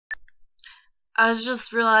I just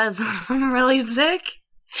realized I'm really sick,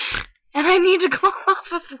 and I need to call off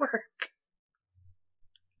of work.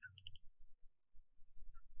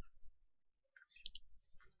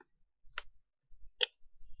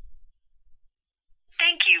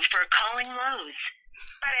 Thank you for calling Lowe's.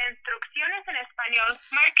 Para instrucciones en español,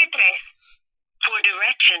 marque 3. For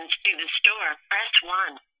directions to the store, press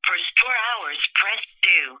 1. For store hours, press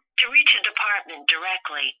 2. To reach a department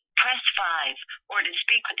directly, press 5. Or to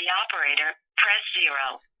speak with the operator, press 0.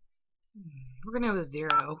 We're gonna have a 0.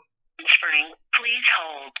 Transferring, please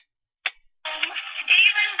hold.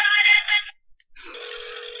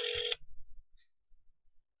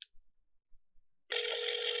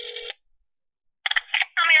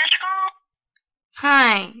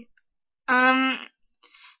 Hi.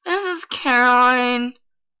 This is Caroline.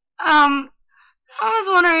 I was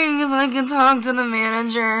wondering if I could talk to the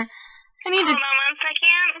manager. I need to. Hold on 1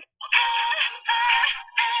 second.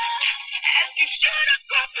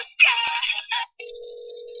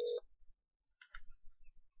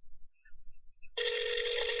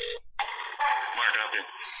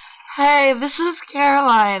 Hey, this is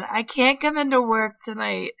Caroline. I can't come into work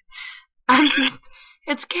tonight.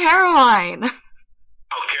 It's Caroline.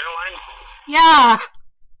 Oh, Caroline? Yeah.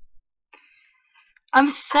 I'm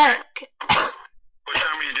sick. What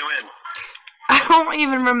time are you doing? I don't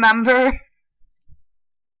even remember.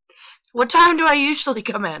 What time do I usually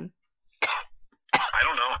come in? I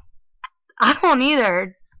don't know. I don't either.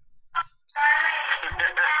 I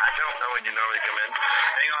don't know when you normally come in.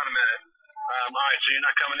 Hang on a minute. Alright, so you're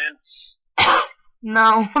not coming in? No,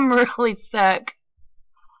 I'm really sick.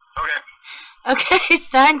 Okay. Okay,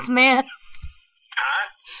 thanks, man. Huh?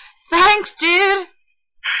 Thanks, dude.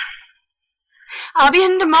 I'll be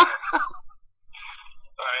in tomorrow. Alright,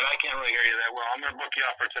 I can't really hear you that well. I'm gonna book you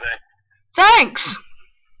off for today. Thanks.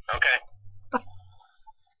 Okay.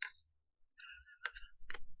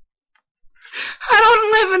 I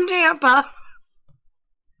don't live in Tampa.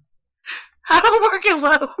 I don't work at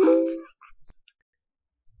Lowe's.